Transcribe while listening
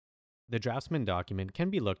The Draftsman document can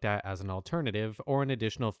be looked at as an alternative or an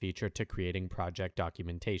additional feature to creating project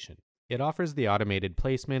documentation. It offers the automated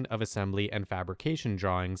placement of assembly and fabrication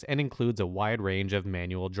drawings and includes a wide range of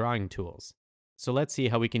manual drawing tools. So let's see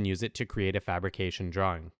how we can use it to create a fabrication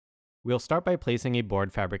drawing. We'll start by placing a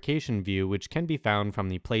board fabrication view, which can be found from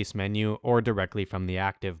the Place menu or directly from the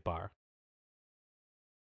Active bar.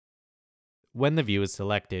 When the view is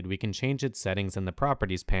selected, we can change its settings in the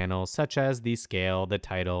Properties panel, such as the scale, the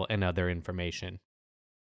title, and other information.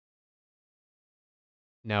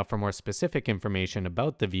 Now, for more specific information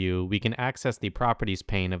about the view, we can access the Properties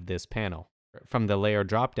pane of this panel. From the Layer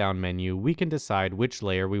drop-down menu, we can decide which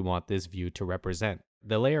layer we want this view to represent.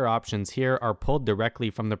 The layer options here are pulled directly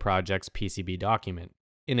from the project's PCB document.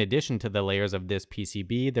 In addition to the layers of this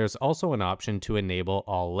PCB, there's also an option to enable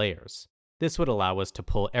all layers. This would allow us to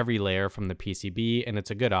pull every layer from the PCB, and it's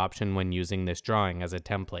a good option when using this drawing as a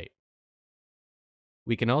template.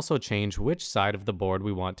 We can also change which side of the board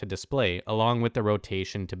we want to display, along with the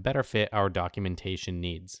rotation to better fit our documentation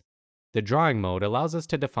needs. The drawing mode allows us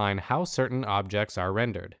to define how certain objects are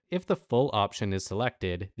rendered. If the full option is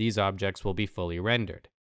selected, these objects will be fully rendered.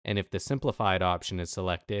 And if the simplified option is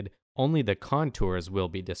selected, only the contours will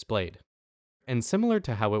be displayed. And similar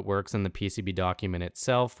to how it works in the PCB document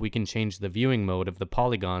itself, we can change the viewing mode of the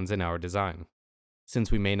polygons in our design.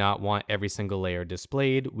 Since we may not want every single layer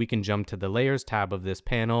displayed, we can jump to the Layers tab of this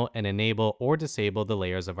panel and enable or disable the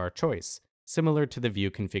layers of our choice, similar to the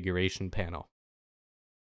View Configuration panel.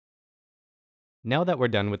 Now that we're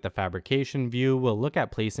done with the fabrication view, we'll look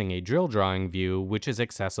at placing a drill drawing view, which is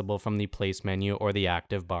accessible from the Place menu or the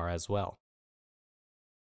Active bar as well.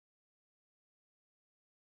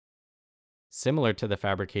 Similar to the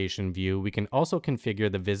fabrication view, we can also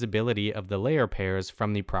configure the visibility of the layer pairs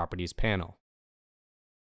from the Properties panel.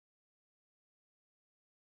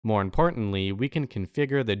 More importantly, we can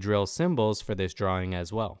configure the drill symbols for this drawing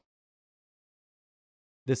as well.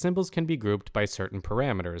 The symbols can be grouped by certain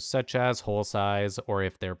parameters, such as hole size, or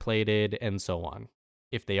if they're plated, and so on.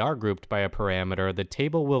 If they are grouped by a parameter, the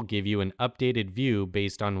table will give you an updated view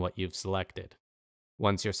based on what you've selected.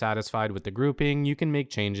 Once you're satisfied with the grouping, you can make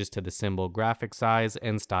changes to the symbol graphic size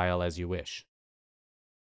and style as you wish.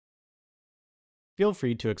 Feel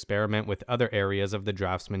free to experiment with other areas of the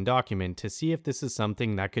Draftsman document to see if this is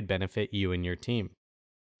something that could benefit you and your team.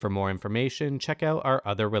 For more information, check out our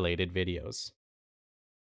other related videos.